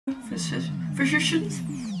Photoshoot.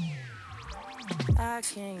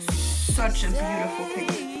 Such a beautiful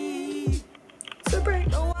pink. So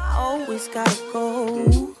bright. I always gotta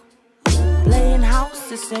go. Playing house,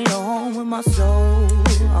 this ain't a home with my soul.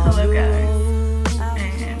 Hello guys,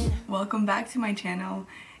 and welcome back to my channel.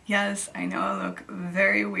 Yes, I know I look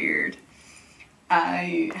very weird.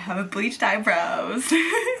 I have bleached eyebrows,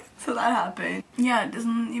 so that happened. Yeah, it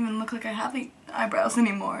doesn't even look like I have eyebrows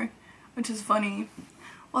anymore, which is funny.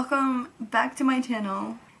 Welcome back to my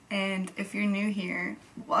channel, and if you're new here,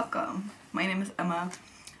 welcome. My name is Emma.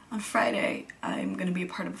 On Friday, I'm gonna be a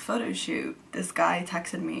part of a photo shoot. This guy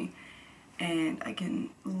texted me, and I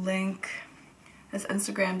can link his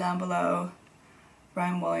Instagram down below,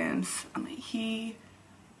 Ryan Williams. He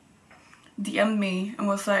DM'd me and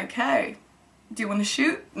was like, hey, do you want to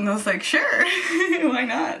shoot? And I was like, sure, why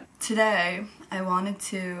not? Today, I wanted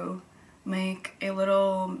to make a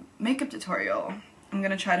little makeup tutorial. I'm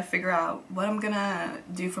gonna try to figure out what I'm gonna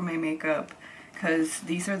do for my makeup, because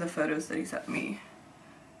these are the photos that he sent me.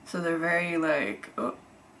 So they're very like, oh,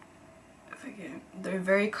 if I can, they're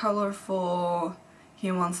very colorful. He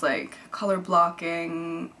wants like color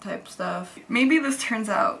blocking type stuff. Maybe this turns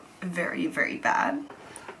out very, very bad.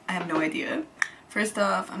 I have no idea. First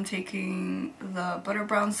off, I'm taking the Butter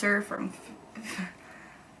Bronzer from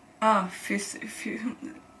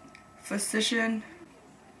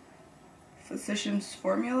Physician's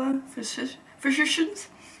Formula? Physicians?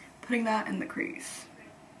 Putting that in the crease.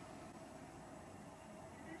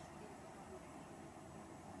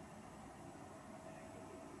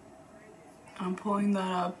 I'm pulling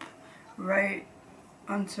that up right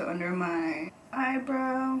onto under my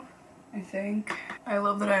eyebrow, I think. I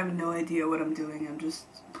love that I have no idea what I'm doing. I'm just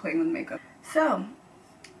playing with makeup. So,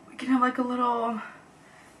 we can have like a little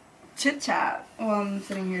chit chat while I'm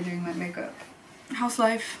sitting here doing my makeup. How's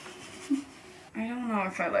life? I don't know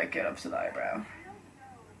if I like it up to the eyebrow.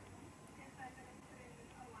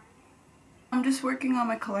 I'm just working on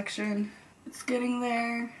my collection. It's getting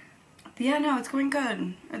there. But yeah, no, it's going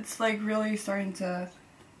good. It's like really starting to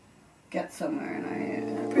get somewhere, and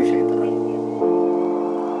I appreciate that.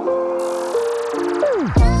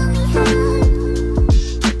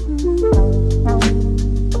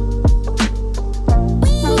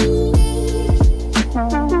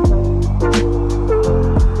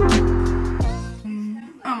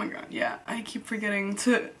 Oh my god, yeah, I keep forgetting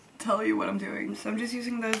to tell you what I'm doing. So I'm just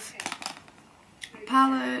using this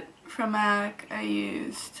palette from MAC. I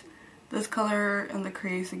used this color in the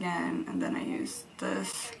crease again, and then I used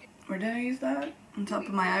this, where did I use that? On top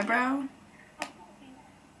of my eyebrow.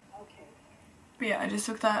 But yeah, I just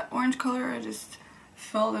took that orange color, I just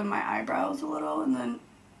filled in my eyebrows a little, and then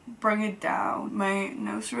bring it down my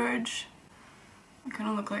nose ridge. I kind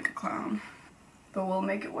of look like a clown, but we'll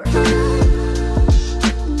make it work.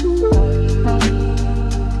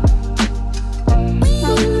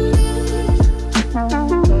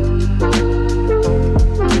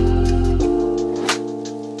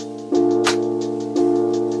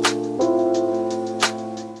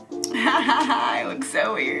 I look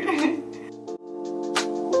so weird.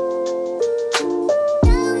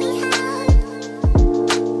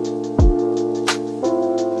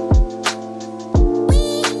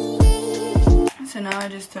 So now I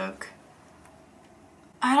just took,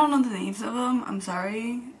 I don't know the names of them, I'm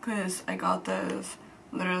sorry, because I got those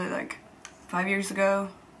literally like 5 years ago.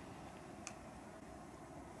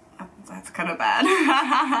 That's kind of bad.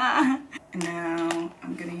 And now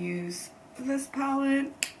I'm gonna use this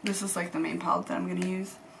palette. This is like the main palette that I'm gonna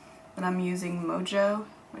use, but I'm using Mojo,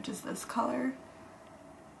 which is this color.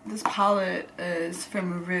 This palette is from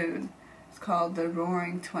Maroon. It's called the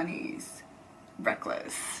Roaring 20s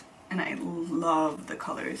Reckless, and I love the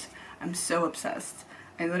colors. I'm so obsessed.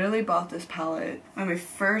 I literally bought this palette when we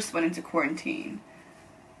first went into quarantine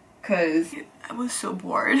because I was so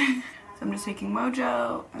bored. So I'm just taking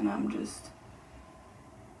Mojo and I'm just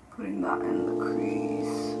putting that in the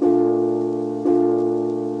crease.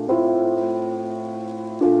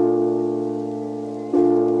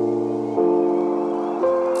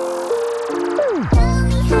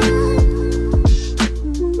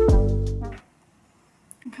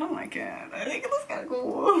 I think it looks kind of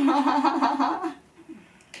cool.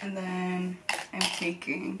 And then I'm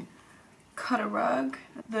taking Cut a Rug,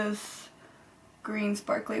 this green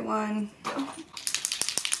sparkly one. I'm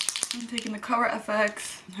taking the Cover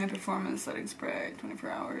FX High Performance Setting Spray, 24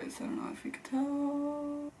 hours. I don't know if you could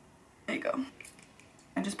tell. There you go.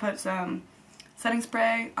 I just put some setting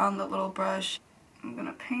spray on the little brush. I'm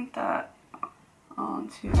gonna paint that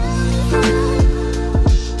onto.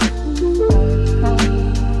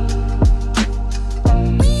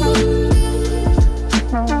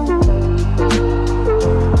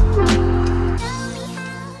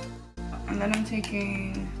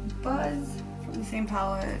 taking Buzz from the same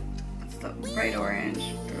palette. It's the bright orange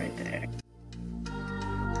right there.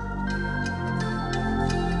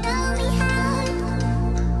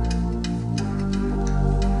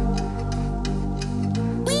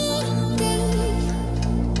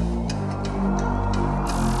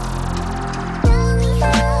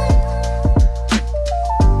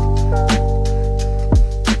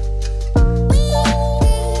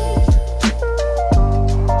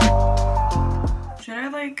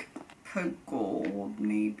 Put gold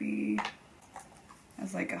maybe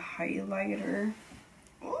as like a highlighter.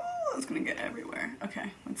 Oh, that's gonna get everywhere.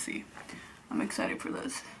 Okay, let's see. I'm excited for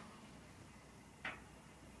this.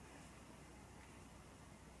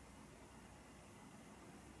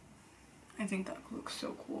 I think that looks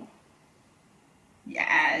so cool.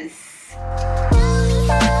 Yes.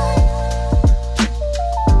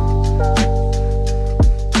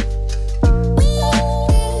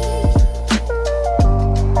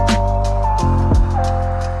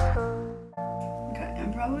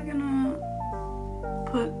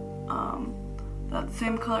 That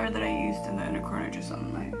same color that I used in the inner corner just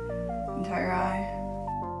on my entire eye.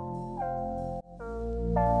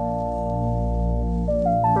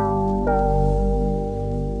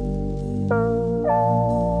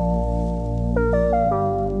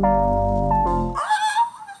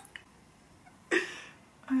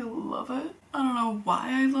 I love it. I don't know why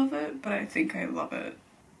I love it, but I think I love it.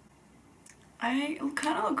 I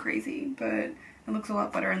kind of look crazy, but it looks a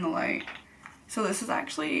lot better in the light. So this is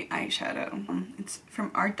actually eyeshadow. It's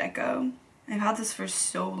from Art Deco. I've had this for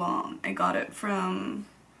so long. I got it from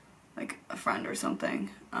like a friend or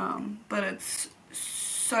something. But it's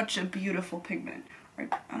such a beautiful pigment. I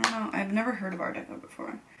don't know. I've never heard of Art Deco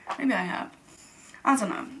before. Maybe I have. I don't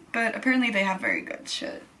know. But apparently they have very good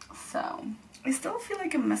shit. So I still feel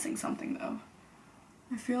like I'm missing something though.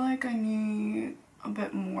 I feel like I need a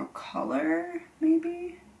bit more color,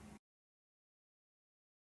 maybe.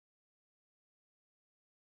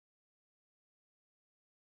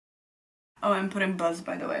 Oh, I'm putting Buzz,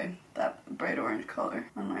 by the way. That bright orange color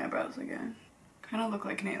on my eyebrows again. Kind of look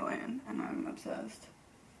like an alien, and I'm obsessed.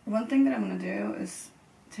 One thing that I'm gonna do is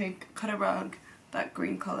cut a rug, that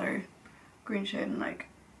green color, green shade, and like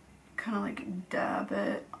kind of like dab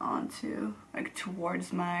it onto, like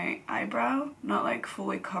towards my eyebrow. Not like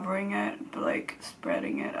fully covering it, but like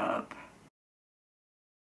spreading it up.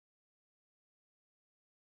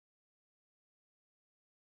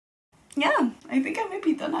 Yeah, I think I might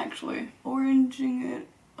be done actually. Oranging it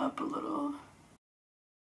up a little.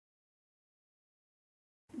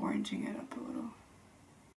 Oranging it up a little.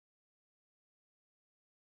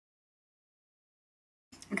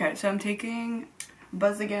 Okay, so I'm taking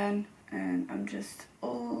Buzz again and I'm just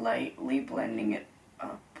lightly blending it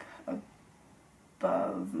up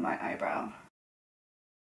above my eyebrow.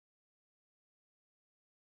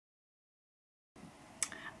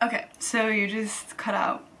 Okay, so you just cut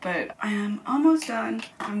out, but I am almost done.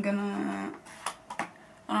 I'm gonna, I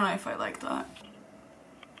don't know if I like that.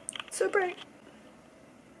 So bright.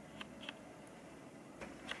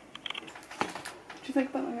 What do you think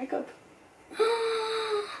about my makeup?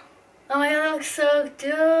 Oh my god, that looks so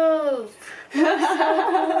dope! So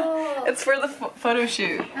cool. It's for the photo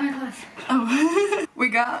shoot. Oh my gosh. Oh. We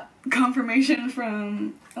got confirmation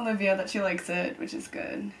from Olivia that she likes it, which is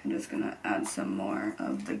good. I'm just gonna add some more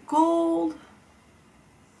of the gold.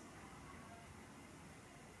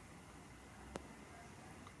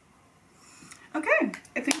 Okay,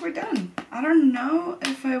 I think we're done. I don't know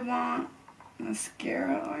if I want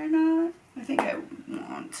mascara or not. I think I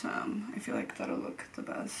want some. I feel like that'll look the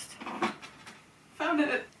best. Found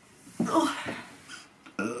it.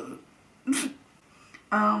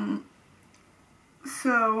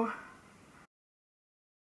 So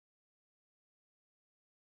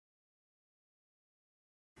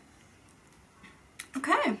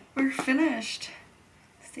okay, we're finished.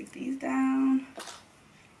 Let's take these down.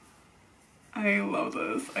 I love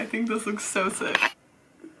this. I think this looks so sick.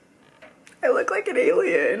 I look like an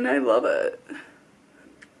alien. I love it.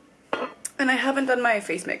 And I haven't done my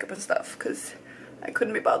face makeup and stuff because I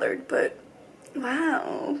couldn't be bothered, but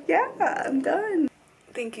wow. Yeah, I'm done.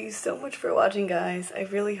 Thank you so much for watching, guys. I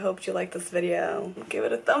really hoped you liked this video. Give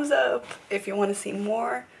it a thumbs up if you want to see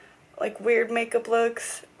more like weird makeup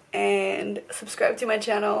looks, and subscribe to my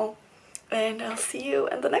channel, and I'll see you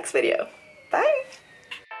in the next video. Bye!